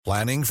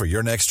Planning for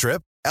your next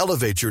trip?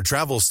 Elevate your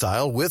travel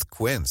style with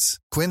Quince.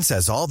 Quince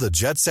has all the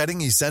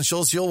jet-setting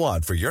essentials you'll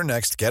want for your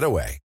next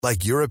getaway,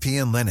 like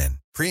European linen,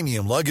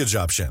 premium luggage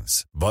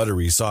options,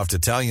 buttery soft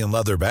Italian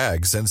leather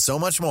bags, and so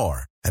much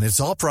more. And it's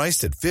all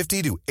priced at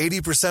 50 to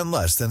 80%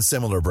 less than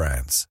similar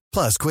brands.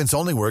 Plus, Quince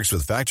only works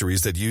with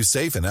factories that use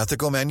safe and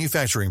ethical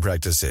manufacturing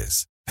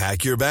practices.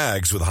 Pack your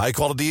bags with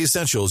high-quality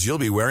essentials you'll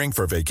be wearing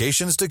for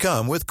vacations to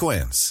come with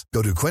Quince.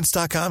 Go to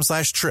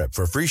quince.com/trip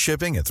for free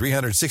shipping and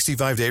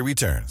 365-day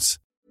returns.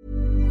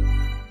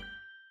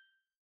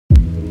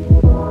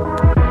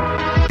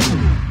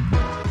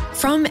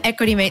 From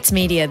Equity Mates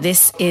Media,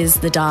 this is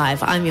The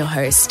Dive. I'm your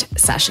host,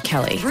 Sasha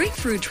Kelly.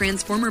 Breakthrough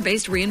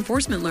transformer-based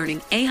reinforcement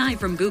learning, AI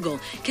from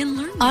Google, can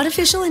learn.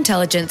 Artificial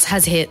intelligence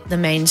has hit the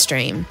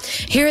mainstream.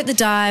 Here at The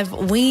Dive,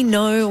 we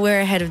know we're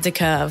ahead of the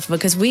curve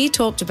because we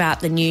talked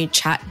about the new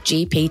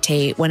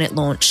ChatGPT when it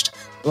launched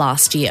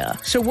last year.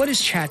 So what is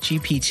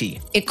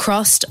ChatGPT? It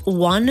crossed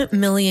 1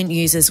 million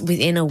users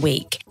within a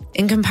week.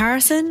 In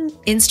comparison,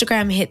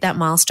 Instagram hit that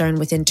milestone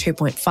within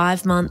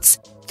 2.5 months,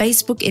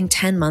 Facebook in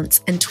 10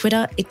 months, and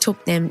Twitter, it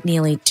took them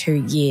nearly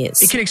 2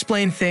 years. It can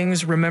explain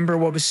things, remember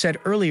what was said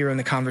earlier in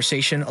the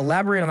conversation,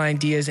 elaborate on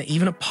ideas, and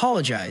even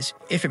apologize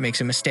if it makes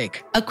a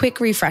mistake. A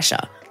quick refresher.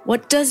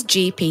 What does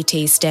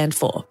GPT stand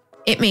for?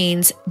 It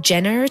means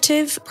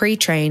Generative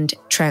Pre-trained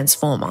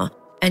Transformer.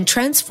 And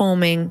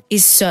transforming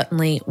is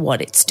certainly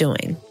what it's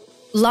doing.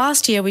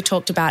 Last year, we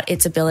talked about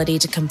its ability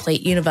to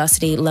complete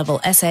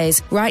university-level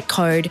essays, write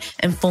code,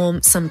 and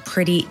form some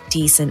pretty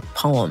decent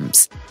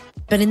poems.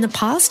 But in the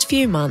past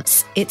few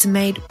months, it's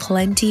made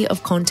plenty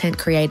of content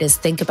creators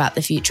think about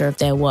the future of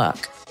their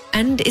work.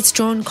 And it's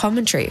drawn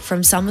commentary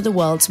from some of the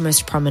world's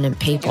most prominent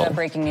people.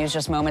 Breaking news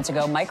just moments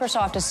ago,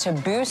 Microsoft is to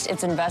boost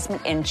its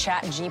investment in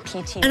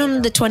ChatGPT. And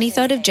on the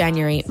 23rd of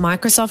January,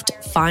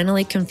 Microsoft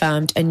finally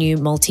confirmed a new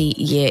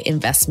multi-year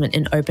investment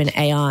in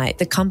OpenAI,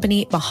 the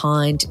company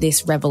behind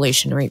this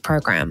revolutionary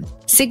program,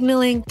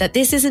 signaling that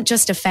this isn't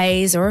just a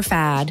phase or a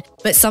fad,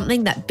 but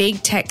something that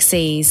big tech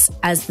sees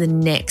as the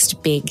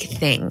next big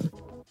thing.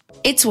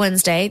 It's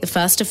Wednesday, the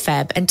 1st of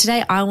Feb, and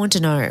today I want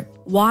to know,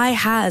 why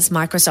has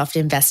Microsoft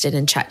invested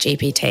in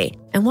ChatGPT?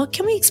 And what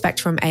can we expect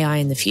from AI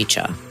in the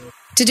future?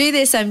 To do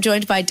this, I'm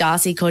joined by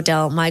Darcy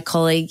Cordell, my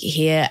colleague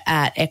here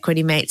at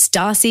Equity Mates.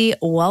 Darcy,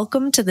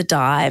 welcome to The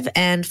Dive.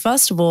 And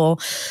first of all,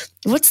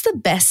 what's the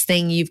best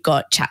thing you've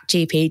got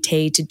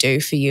ChatGPT to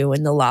do for you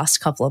in the last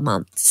couple of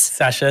months?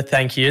 Sasha,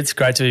 thank you. It's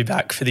great to be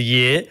back for the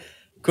year.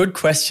 Good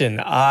question.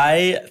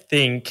 I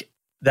think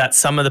that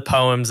some of the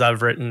poems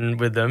I've written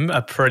with them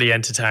are pretty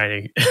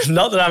entertaining.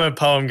 Not that I'm a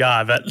poem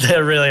guy, but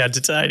they're really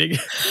entertaining.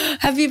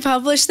 Have you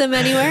published them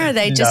anywhere? Or are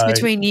they just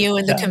between you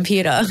and the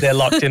computer? They're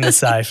locked in the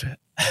safe.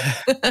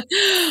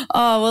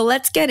 Oh, well,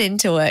 let's get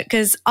into it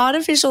because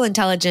artificial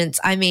intelligence,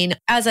 I mean,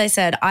 as I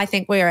said, I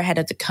think we're ahead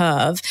of the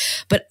curve,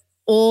 but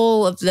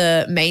all of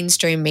the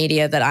mainstream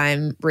media that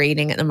I'm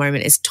reading at the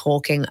moment is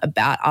talking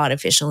about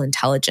artificial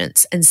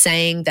intelligence and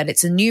saying that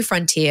it's a new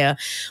frontier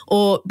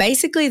or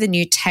basically the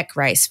new tech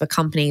race for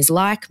companies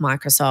like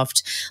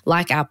Microsoft,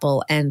 like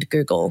Apple and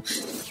Google.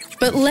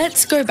 But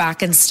let's go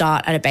back and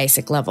start at a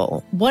basic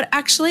level. What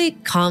actually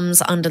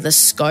comes under the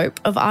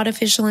scope of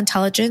artificial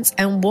intelligence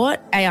and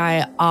what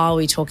AI are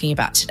we talking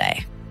about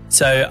today?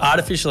 So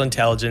artificial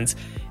intelligence,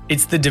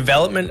 it's the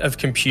development of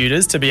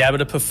computers to be able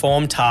to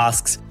perform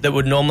tasks that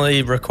would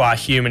normally require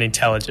human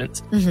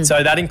intelligence. Mm-hmm.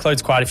 So that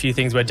includes quite a few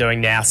things we're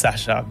doing now,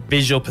 Sasha.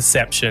 Visual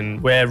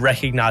perception, we're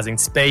recognizing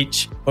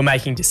speech, we're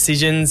making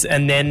decisions,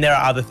 and then there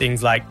are other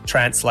things like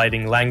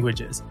translating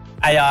languages.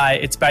 AI,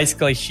 it's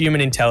basically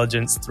human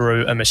intelligence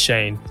through a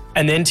machine.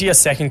 And then to your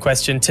second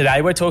question,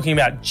 today we're talking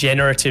about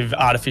generative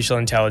artificial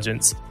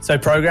intelligence. So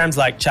programs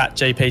like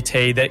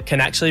ChatGPT that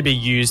can actually be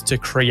used to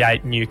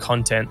create new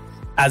content,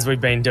 as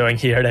we've been doing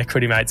here at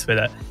Equity Mates with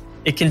it.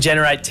 It can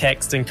generate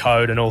text and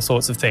code and all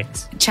sorts of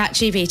things.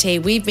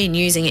 ChatGPT, we've been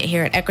using it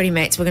here at Equity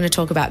Mates. We're going to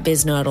talk about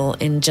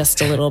BizNerdle in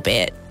just a little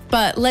bit.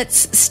 But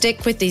let's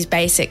stick with these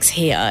basics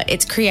here.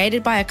 It's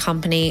created by a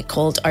company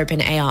called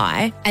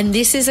OpenAI, and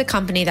this is a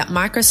company that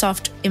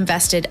Microsoft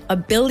invested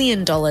 $1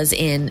 billion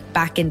in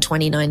back in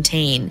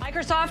 2019.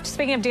 Microsoft,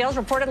 speaking of deals,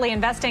 reportedly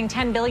investing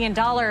 $10 billion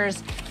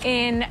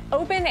in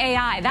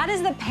OpenAI. That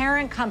is the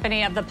parent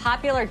company of the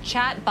popular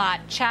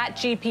chatbot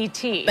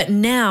ChatGPT. But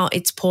now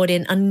it's poured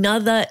in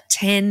another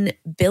 $10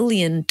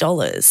 billion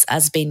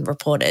as been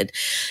reported.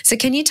 So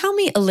can you tell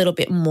me a little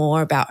bit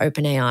more about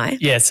OpenAI?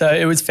 Yeah, so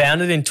it was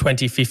founded in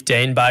 2015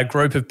 by a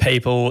group of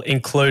people,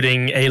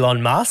 including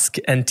Elon Musk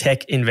and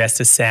tech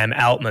investor Sam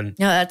Altman.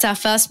 No, that's our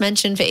first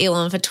mention for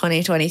Elon for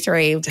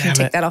 2023. We can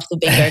tick that off the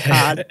bingo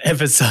card.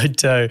 Episode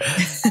 2.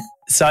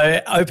 So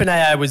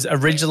OpenAI was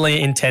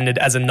originally intended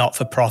as a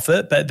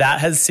not-for-profit, but that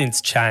has since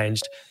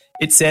changed.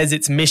 It says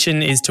its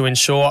mission is to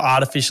ensure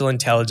artificial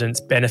intelligence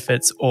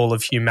benefits all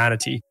of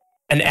humanity.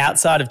 And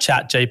outside of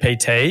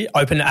ChatGPT,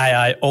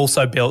 OpenAI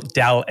also built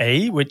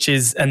DALL-E, which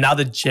is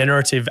another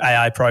generative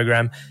AI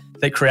program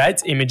that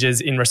creates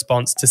images in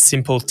response to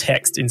simple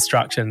text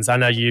instructions. I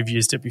know you've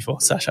used it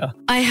before, Sasha.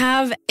 I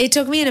have. It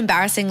took me an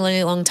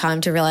embarrassingly long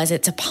time to realize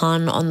it's a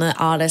pun on the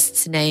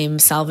artist's name,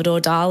 Salvador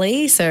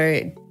Dali.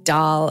 So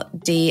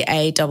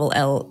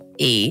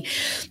D-A-L-L-E.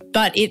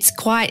 But it's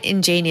quite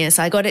ingenious.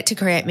 I got it to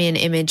create me an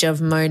image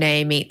of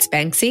Monet meets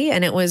Banksy,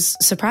 and it was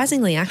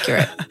surprisingly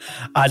accurate.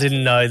 I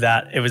didn't know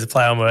that it was a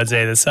play on words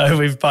either, so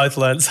we've both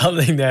learned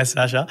something there,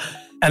 Sasha.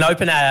 And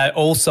OpenAI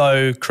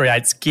also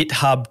creates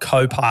GitHub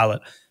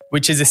Copilot,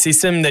 which is a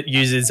system that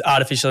uses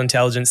artificial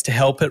intelligence to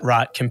help it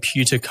write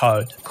computer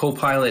code.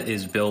 Copilot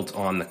is built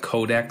on the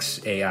Codex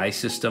AI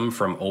system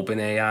from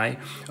OpenAI.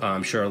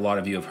 I'm sure a lot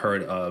of you have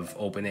heard of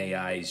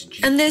OpenAI's GPT.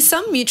 And there's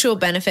some mutual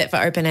benefit for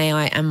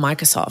OpenAI and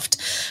Microsoft,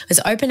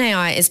 as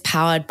OpenAI is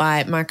powered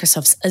by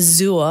Microsoft's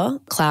Azure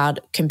cloud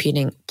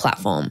computing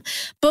platform.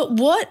 But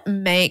what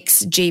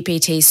makes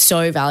GPT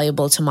so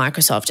valuable to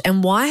Microsoft,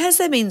 and why has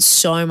there been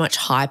so much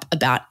hype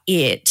about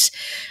it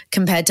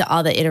compared to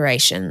other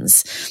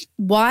iterations?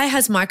 Why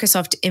has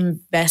Microsoft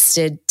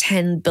invested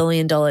 $10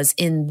 billion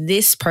in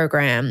this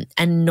program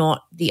and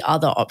not the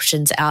other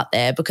options out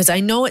there? Because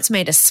I know it's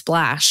made a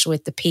splash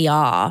with the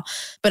PR,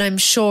 but I'm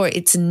sure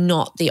it's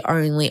not the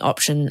only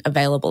option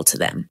available to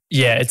them.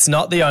 Yeah, it's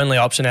not the only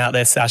option out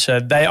there,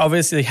 Sasha. They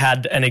obviously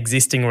had an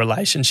existing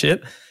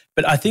relationship,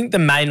 but I think the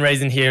main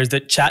reason here is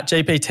that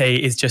ChatGPT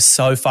is just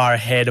so far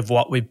ahead of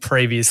what we've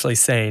previously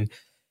seen.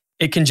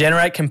 It can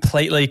generate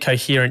completely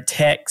coherent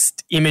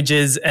text,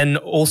 images, and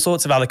all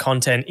sorts of other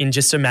content in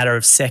just a matter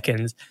of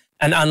seconds.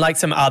 And unlike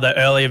some other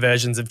earlier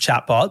versions of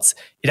chatbots,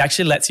 it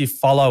actually lets you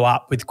follow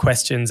up with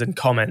questions and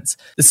comments.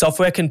 The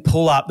software can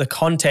pull up the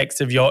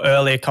context of your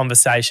earlier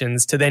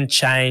conversations to then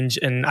change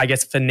and, I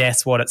guess,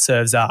 finesse what it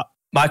serves up.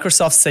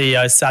 Microsoft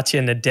CEO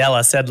Satya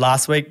Nadella said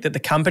last week that the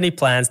company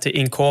plans to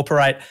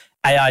incorporate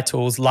AI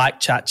tools like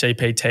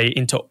ChatGPT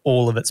into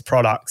all of its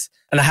products.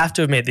 And I have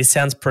to admit, this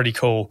sounds pretty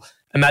cool.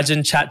 Imagine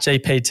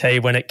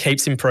ChatGPT when it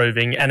keeps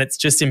improving and it's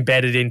just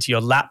embedded into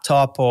your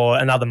laptop or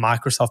another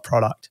Microsoft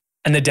product.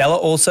 And Nadella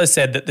also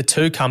said that the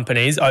two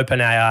companies,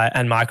 OpenAI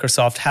and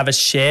Microsoft, have a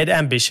shared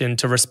ambition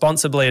to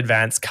responsibly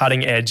advance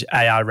cutting-edge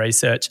AI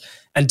research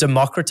and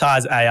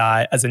democratize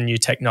AI as a new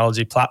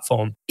technology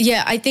platform.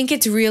 Yeah, I think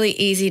it's really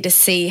easy to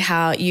see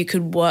how you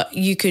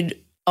could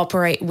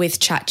operate with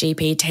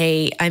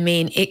ChatGPT. I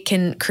mean, it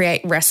can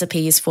create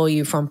recipes for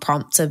you from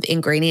prompts of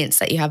ingredients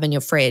that you have in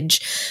your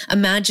fridge.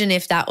 Imagine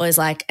if that was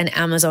like an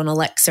Amazon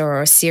Alexa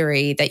or a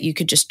Siri that you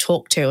could just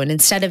talk to, and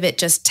instead of it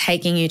just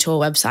taking you to a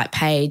website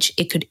page,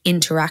 it could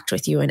interact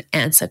with you and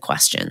answer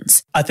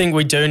questions. I think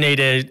we do need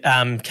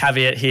a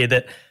caveat here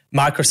that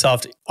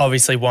Microsoft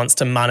obviously wants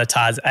to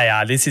monetize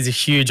AI. This is a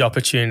huge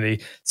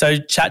opportunity. So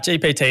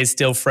ChatGPT is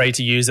still free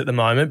to use at the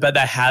moment, but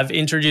they have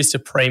introduced a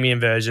premium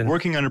version.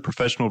 Working on a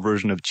professional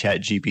version of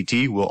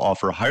ChatGPT will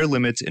offer higher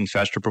limits and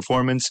faster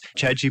performance.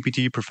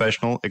 ChatGPT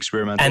Professional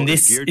Experimental. And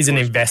this is an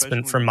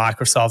investment from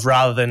Microsoft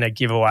rather than a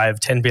giveaway of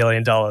 $10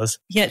 billion.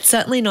 Yeah, it's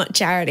certainly not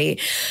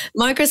charity.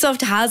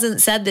 Microsoft hasn't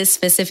said this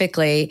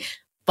specifically,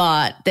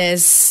 but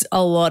there's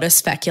a lot of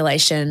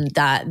speculation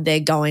that they're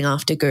going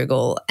after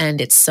Google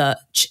and its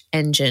search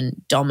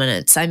engine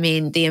dominance. I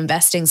mean, the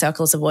investing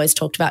circles have always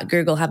talked about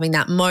Google having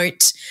that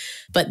moat,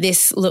 but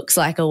this looks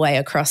like a way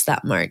across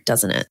that moat,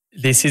 doesn't it?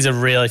 This is a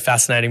really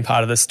fascinating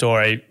part of the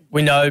story.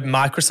 We know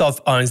Microsoft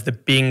owns the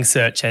Bing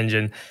search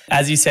engine.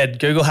 As you said,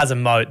 Google has a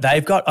moat.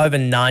 They've got over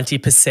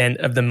 90%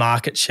 of the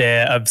market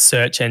share of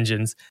search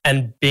engines,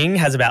 and Bing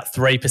has about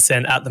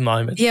 3% at the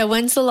moment. Yeah,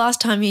 when's the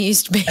last time you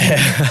used Bing?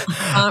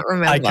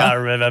 I can't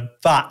remember.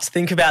 But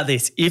think about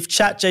this. If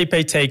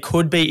ChatGPT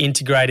could be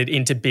integrated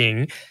into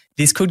Bing,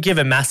 this could give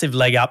a massive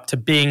leg up to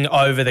Bing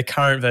over the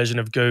current version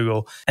of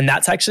Google. And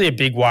that's actually a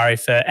big worry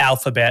for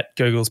Alphabet,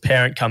 Google's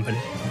parent company.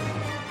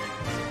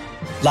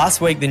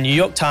 Last week, the New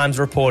York Times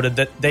reported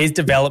that these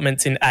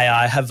developments in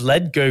AI have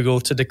led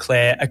Google to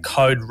declare a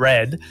code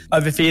red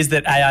over fears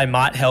that AI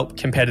might help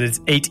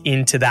competitors eat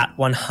into that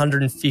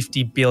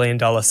 $150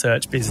 billion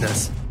search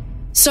business.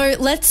 So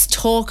let's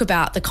talk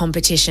about the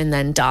competition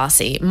then,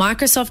 Darcy.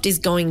 Microsoft is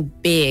going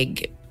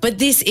big, but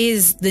this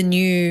is the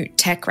new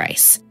tech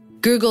race.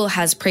 Google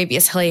has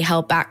previously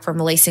held back from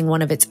releasing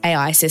one of its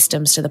AI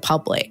systems to the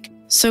public.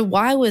 So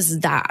why was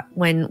that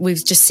when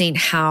we've just seen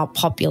how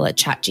popular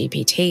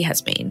ChatGPT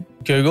has been?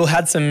 Google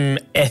had some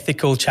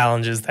ethical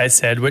challenges, they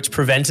said, which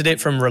prevented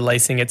it from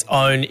releasing its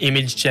own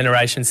image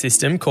generation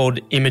system called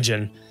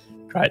Imagen.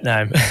 Great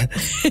name.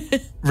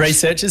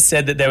 Researchers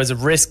said that there was a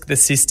risk the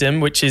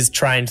system, which is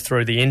trained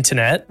through the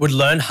internet, would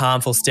learn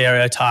harmful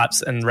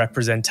stereotypes and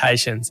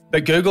representations.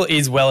 But Google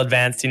is well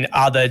advanced in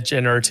other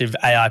generative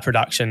AI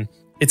production.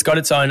 It's got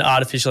its own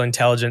artificial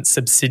intelligence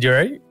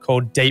subsidiary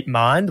called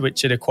DeepMind,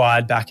 which it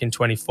acquired back in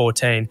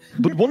 2014.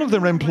 But one of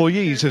their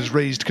employees has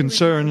raised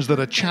concerns that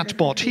a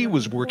chatbot he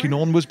was working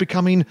on was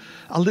becoming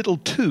a little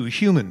too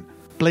human.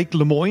 Blake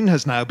Lemoine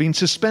has now been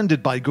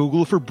suspended by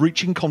Google for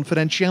breaching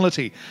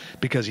confidentiality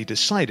because he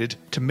decided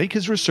to make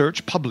his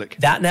research public.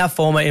 That now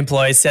former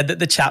employee said that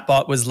the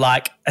chatbot was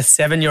like a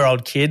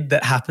 7-year-old kid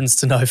that happens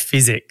to know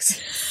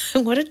physics.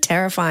 What a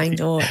terrifying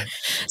thought.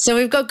 So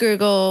we've got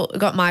Google, we've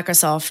got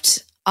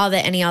Microsoft. Are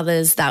there any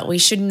others that we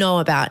should know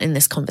about in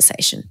this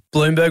conversation?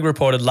 Bloomberg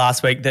reported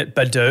last week that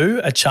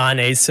Baidu, a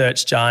Chinese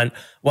search giant,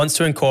 wants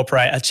to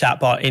incorporate a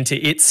chatbot into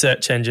its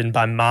search engine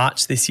by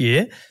March this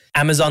year.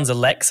 Amazon's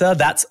Alexa,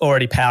 that's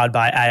already powered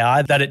by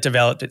AI that it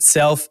developed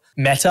itself.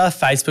 Meta,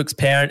 Facebook's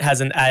parent,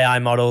 has an AI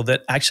model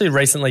that actually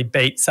recently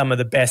beat some of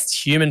the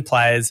best human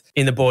players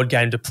in the board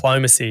game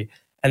Diplomacy,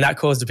 and that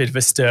caused a bit of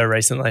a stir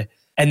recently.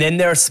 And then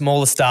there are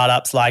smaller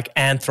startups like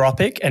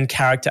Anthropic and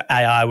Character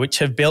AI, which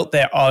have built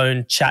their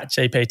own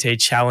ChatGPT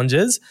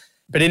challenges.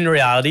 But in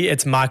reality,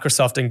 it's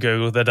Microsoft and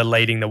Google that are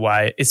leading the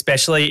way,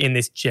 especially in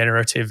this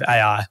generative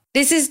AI.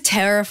 This is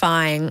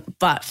terrifying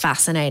but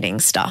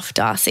fascinating stuff,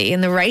 Darcy.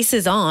 And the race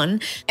is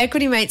on.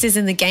 Equity Mates is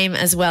in the game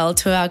as well.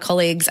 Two of our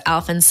colleagues,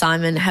 Alf and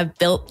Simon, have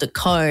built the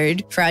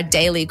code for our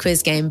daily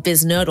quiz game,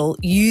 BizNerdle,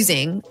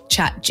 using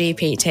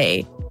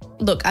ChatGPT.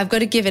 Look, I've got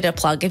to give it a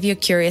plug. If you're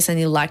curious and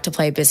you like to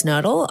play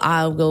BizNerdle,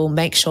 I will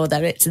make sure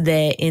that it's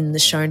there in the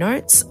show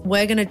notes.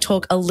 We're going to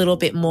talk a little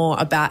bit more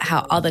about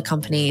how other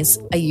companies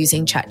are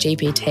using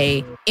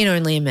ChatGPT in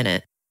only a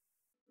minute.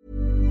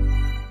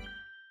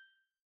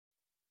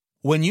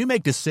 When you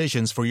make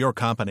decisions for your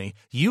company,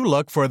 you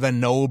look for the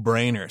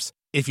no-brainers.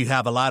 If you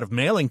have a lot of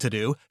mailing to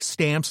do,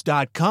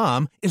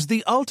 Stamps.com is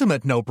the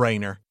ultimate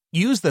no-brainer.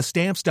 Use the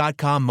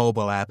Stamps.com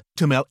mobile app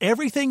to mail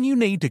everything you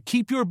need to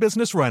keep your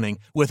business running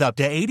with up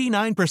to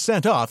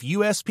 89% off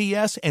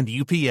USPS and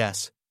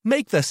UPS.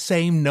 Make the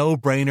same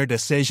no-brainer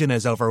decision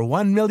as over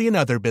 1 million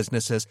other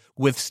businesses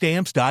with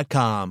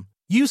Stamps.com.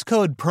 Use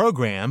code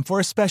PROGRAM for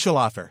a special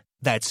offer.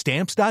 That's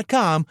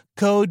Stamps.com,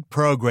 code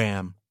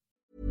PROGRAM.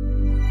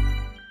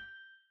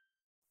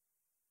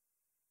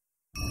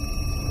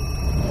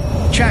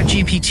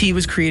 ChatGPT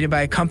was created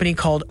by a company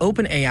called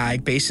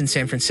OpenAI based in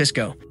San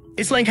Francisco.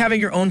 It's like having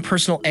your own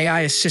personal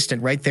AI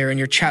assistant right there in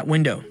your chat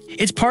window.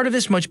 It's part of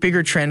this much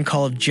bigger trend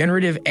called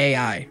generative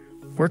AI,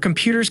 where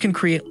computers can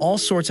create all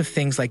sorts of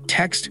things like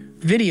text,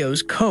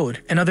 videos,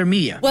 code, and other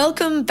media.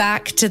 Welcome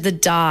back to The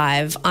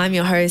Dive. I'm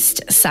your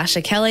host,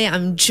 Sasha Kelly.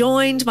 I'm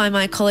joined by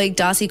my colleague,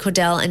 Darcy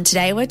Cordell, and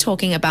today we're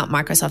talking about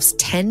Microsoft's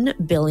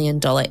 $10 billion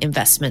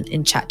investment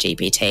in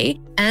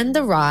ChatGPT and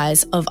the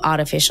rise of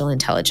artificial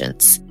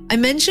intelligence. I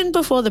mentioned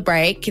before the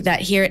break that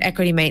here at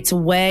Equity Mates,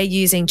 we're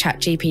using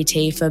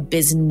ChatGPT for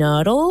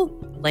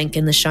BizNerdle. Link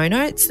in the show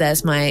notes.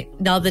 There's my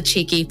another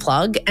cheeky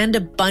plug and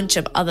a bunch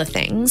of other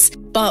things.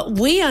 But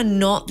we are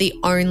not the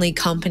only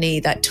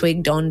company that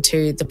twigged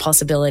onto the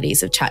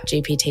possibilities of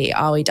ChatGPT,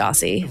 are we,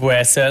 Darcy?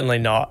 We're certainly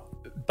not.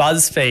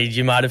 BuzzFeed,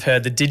 you might have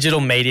heard, the digital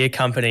media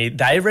company,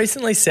 they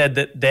recently said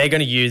that they're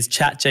going to use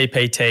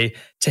ChatGPT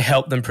to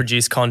help them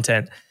produce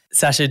content.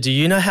 Sasha, do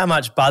you know how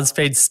much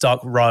BuzzFeed stock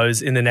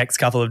rose in the next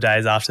couple of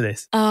days after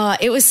this?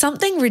 It was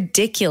something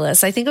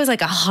ridiculous. I think it was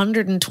like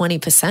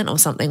 120% or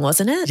something,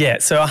 wasn't it? Yeah,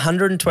 so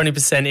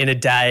 120% in a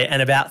day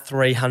and about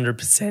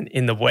 300%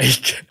 in the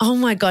week. Oh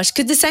my gosh.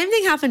 Could the same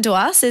thing happen to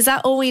us? Is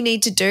that all we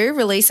need to do?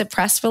 Release a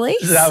press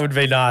release? That would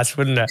be nice,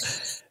 wouldn't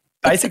it?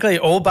 Basically,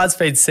 all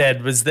BuzzFeed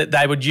said was that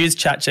they would use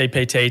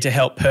ChatGPT to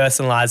help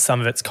personalize some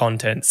of its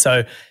content.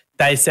 So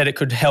they said it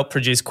could help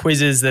produce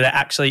quizzes that are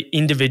actually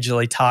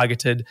individually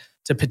targeted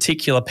to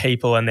particular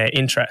people and their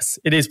interests.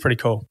 It is pretty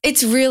cool.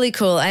 It's really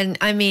cool. And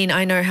I mean,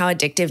 I know how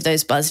addictive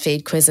those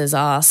BuzzFeed quizzes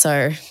are,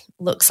 so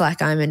looks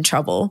like I'm in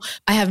trouble.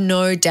 I have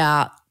no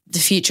doubt the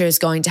future is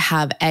going to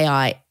have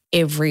AI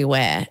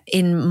everywhere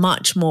in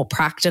much more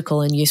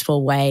practical and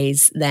useful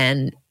ways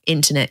than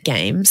internet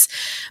games.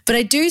 But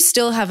I do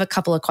still have a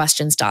couple of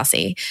questions,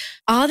 Darcy.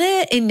 Are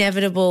there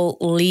inevitable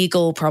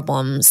legal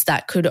problems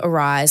that could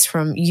arise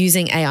from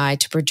using AI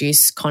to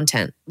produce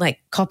content, like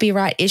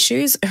copyright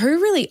issues? Who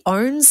really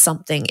owns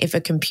something if a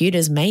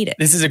computer's made it?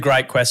 This is a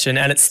great question,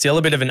 and it's still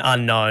a bit of an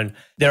unknown.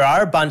 There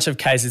are a bunch of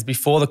cases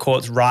before the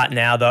courts right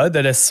now, though,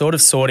 that are sort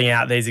of sorting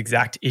out these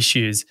exact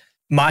issues.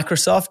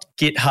 Microsoft,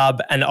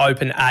 GitHub, and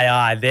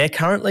OpenAI, they're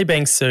currently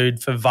being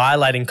sued for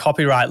violating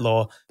copyright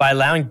law by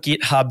allowing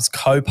GitHub's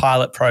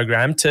Copilot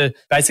program to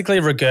basically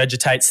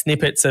regurgitate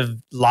snippets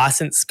of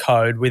licensed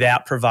code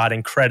without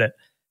providing credit.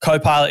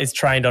 Copilot is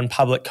trained on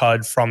public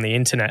code from the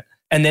internet.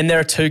 And then there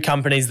are two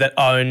companies that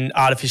own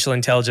artificial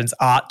intelligence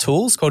art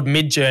tools called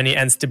Midjourney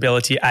and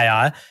Stability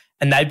AI,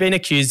 and they've been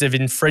accused of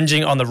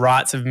infringing on the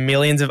rights of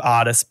millions of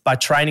artists by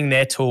training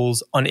their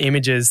tools on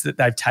images that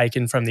they've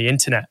taken from the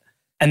internet.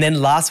 And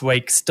then last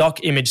week,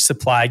 stock image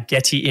supplier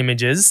Getty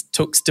Images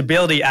took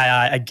Stability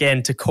AI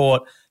again to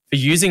court for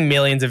using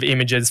millions of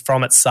images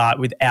from its site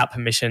without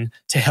permission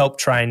to help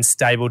train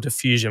Stable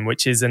Diffusion,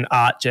 which is an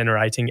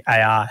art-generating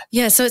AI.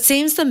 Yeah, so it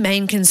seems the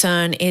main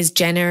concern is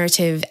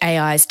generative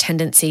AI's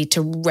tendency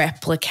to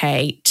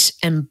replicate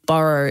and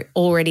borrow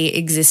already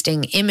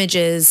existing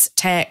images,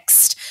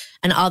 text,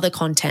 and other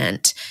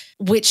content.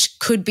 which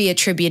could be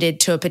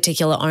attributed to a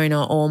particular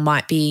owner or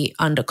might be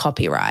under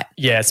copyright.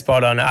 Yeah,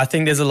 spot on. I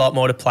think there's a lot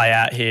more to play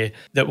out here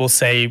that we'll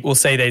see. We'll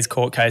see these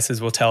court cases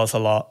will tell us a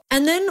lot.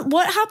 And then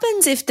what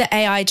happens if the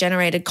AI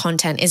generated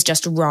content is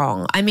just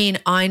wrong? I mean,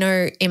 I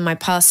know in my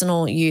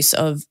personal use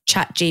of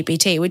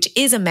ChatGPT, which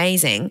is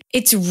amazing,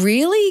 it's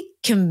really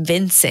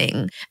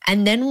convincing.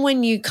 And then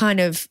when you kind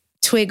of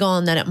twig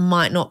on that it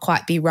might not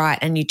quite be right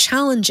and you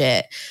challenge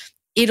it,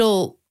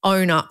 it'll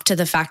own up to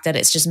the fact that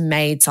it's just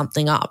made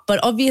something up.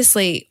 But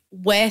obviously,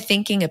 we're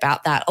thinking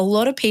about that. A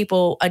lot of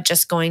people are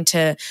just going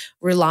to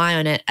rely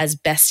on it as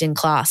best in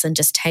class and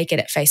just take it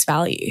at face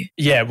value.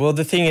 Yeah, well,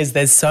 the thing is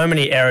there's so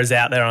many errors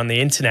out there on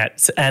the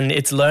internet and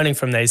it's learning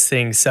from these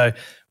things. So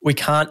we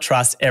can't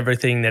trust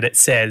everything that it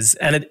says.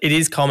 And it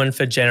is common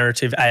for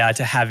generative AI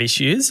to have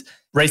issues.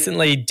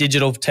 Recently,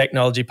 digital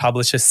technology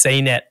publisher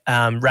CNET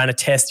ran a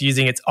test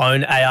using its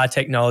own AI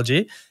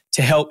technology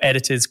to help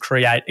editors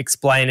create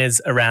explainers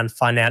around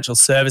financial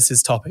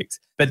services topics.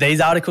 But these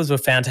articles were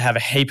found to have a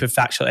heap of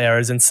factual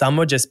errors, and some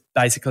were just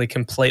basically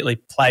completely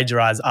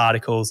plagiarized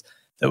articles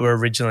that were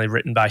originally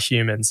written by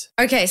humans.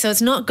 Okay, so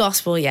it's not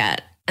gospel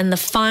yet. And the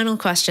final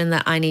question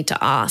that I need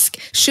to ask,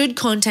 should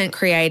content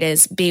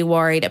creators be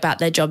worried about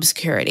their job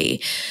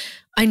security?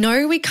 I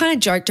know we kind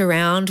of joked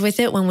around with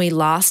it when we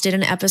last did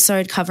an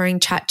episode covering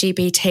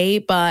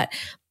ChatGPT, but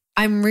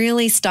I'm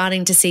really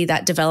starting to see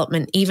that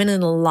development, even in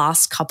the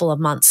last couple of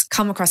months,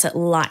 come across at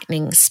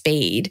lightning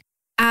speed.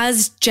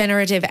 As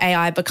generative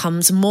AI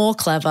becomes more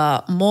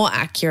clever, more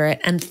accurate,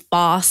 and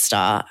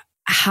faster,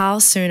 how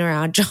soon are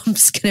our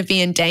jobs going to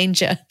be in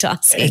danger,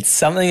 Darcy? It's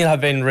something that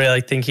I've been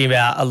really thinking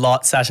about a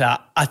lot,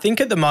 Sasha. I think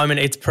at the moment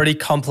it's pretty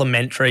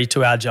complementary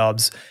to our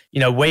jobs.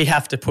 You know, we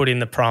have to put in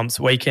the prompts.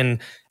 We can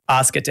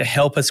ask it to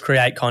help us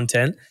create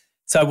content.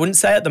 So I wouldn't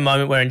say at the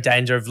moment we're in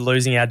danger of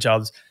losing our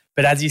jobs.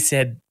 But as you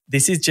said,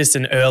 this is just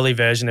an early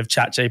version of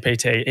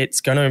ChatGPT. It's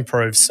going to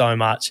improve so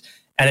much,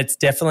 and it's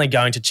definitely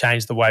going to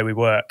change the way we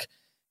work.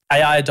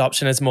 AI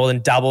adoption has more than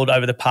doubled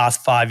over the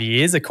past 5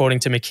 years, according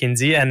to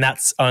McKinsey, and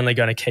that's only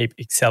going to keep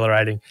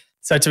accelerating.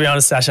 So to be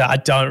honest, Sasha, I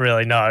don't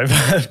really know,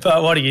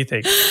 but what do you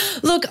think?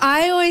 Look,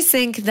 I always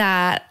think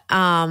that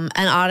an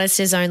artist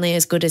is only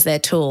as good as their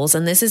tools,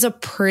 and this is a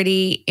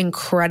pretty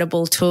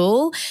incredible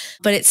tool,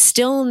 but it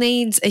still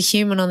needs a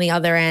human on the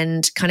other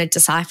end kind of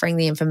deciphering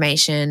the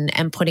information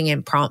and putting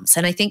in prompts.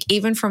 And I think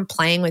even from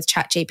playing with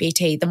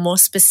ChatGPT, the more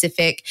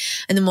specific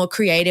and the more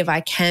creative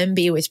I can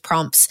be with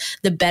prompts,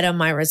 the better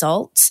my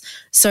results.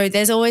 So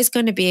there's always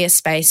going to be a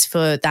space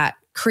for that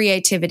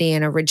creativity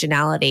and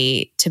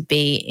originality to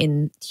be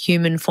in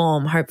human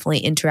form, hopefully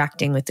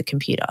interacting with the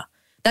computer.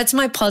 That's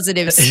my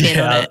positive spin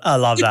on it. I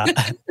love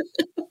that.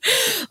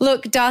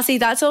 Look, Darcy,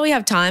 that's all we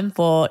have time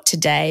for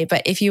today.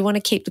 But if you want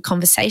to keep the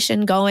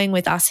conversation going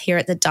with us here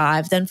at The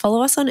Dive, then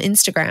follow us on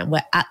Instagram.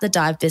 We're at The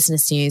Dive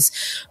Business News.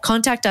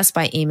 Contact us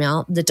by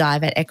email,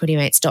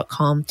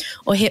 thedive@equitymates.com,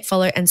 or hit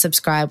follow and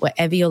subscribe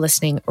wherever you're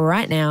listening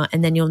right now,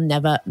 and then you'll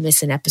never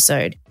miss an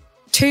episode.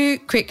 2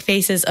 quick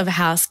pieces of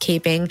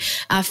housekeeping.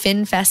 Our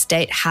FinFest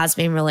date has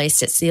been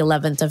released. It's the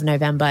 11th of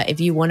November.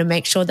 If you want to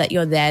make sure that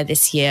you're there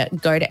this year,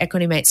 go to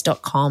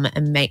equitymates.com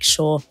and make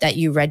sure that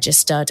you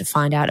register to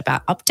find out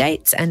about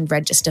updates and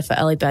register for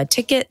early bird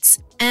tickets.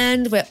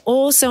 And we're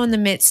also in the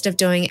midst of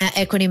doing our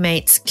Equity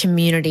Mates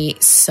community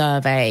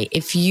survey.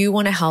 If you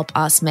want to help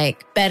us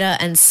make better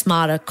and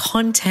smarter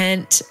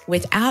content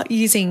without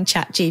using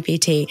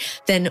ChatGPT,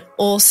 then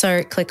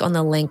also click on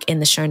the link in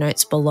the show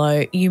notes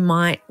below. You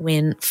might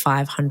win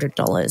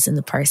 $500 in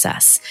the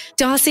process.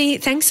 Darcy,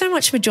 thanks so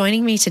much for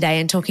joining me today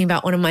and talking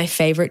about one of my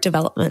favorite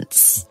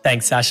developments.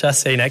 Thanks, Sasha.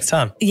 See you next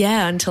time.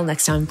 Yeah, until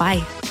next time.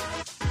 Bye.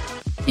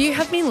 You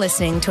have been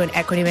listening to an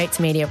Equity Mates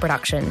Media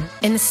production.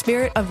 In the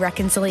spirit of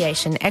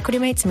reconciliation, Equity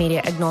Mates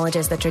Media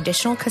acknowledges the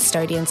traditional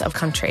custodians of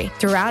country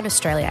throughout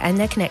Australia and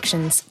their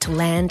connections to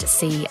land,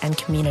 sea and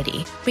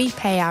community. We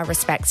pay our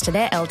respects to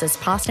their elders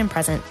past and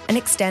present and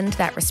extend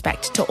that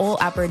respect to all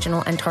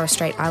Aboriginal and Torres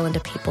Strait Islander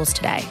peoples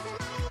today.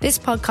 This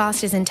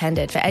podcast is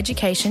intended for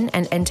education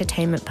and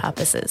entertainment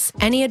purposes.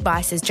 Any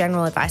advice is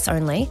general advice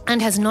only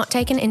and has not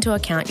taken into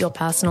account your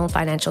personal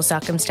financial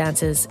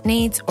circumstances,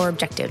 needs, or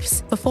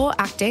objectives. Before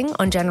acting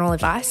on general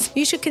advice,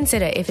 you should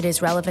consider if it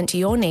is relevant to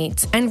your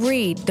needs and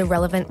read the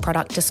relevant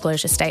product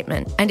disclosure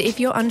statement. And if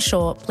you're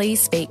unsure, please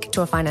speak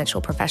to a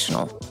financial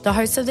professional. The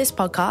hosts of this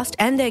podcast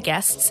and their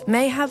guests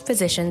may have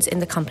positions in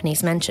the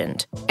companies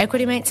mentioned.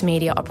 Equity Mates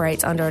Media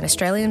operates under an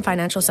Australian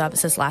Financial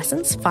Services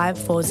Licence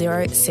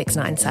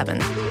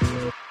 540697.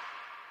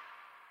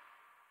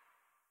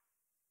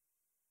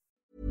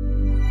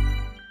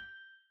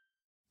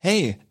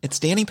 Hey, it's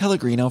Danny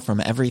Pellegrino from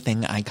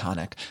Everything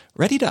Iconic.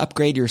 Ready to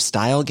upgrade your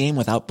style game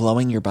without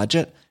blowing your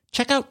budget?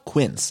 Check out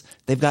Quince.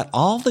 They've got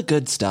all the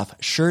good stuff,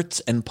 shirts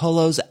and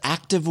polos,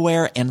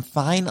 activewear, and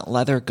fine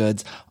leather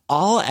goods,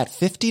 all at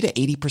 50 to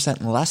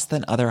 80% less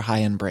than other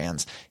high-end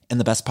brands. And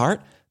the best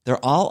part?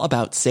 They're all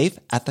about safe,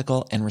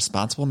 ethical, and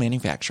responsible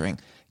manufacturing.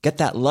 Get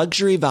that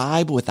luxury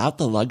vibe without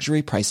the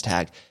luxury price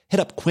tag. Hit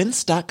up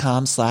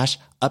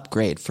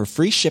quince.com/upgrade for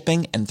free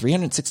shipping and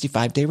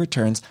 365-day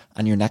returns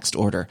on your next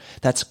order.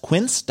 That's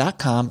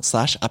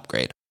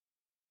quince.com/upgrade.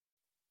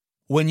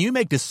 When you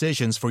make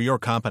decisions for your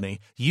company,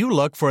 you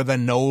look for the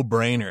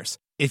no-brainers.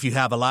 If you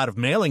have a lot of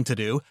mailing to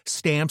do,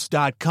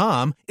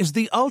 Stamps.com is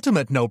the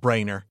ultimate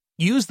no-brainer.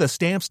 Use the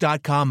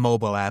Stamps.com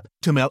mobile app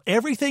to mail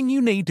everything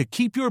you need to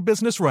keep your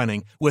business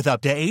running with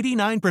up to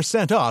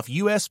 89% off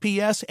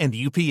USPS and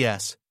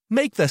UPS.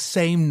 Make the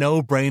same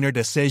no-brainer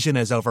decision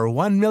as over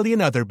 1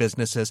 million other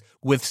businesses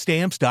with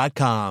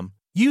Stamps.com.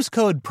 Use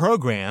code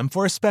PROGRAM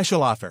for a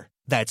special offer.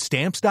 That's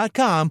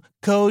Stamps.com,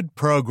 code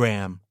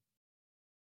PROGRAM.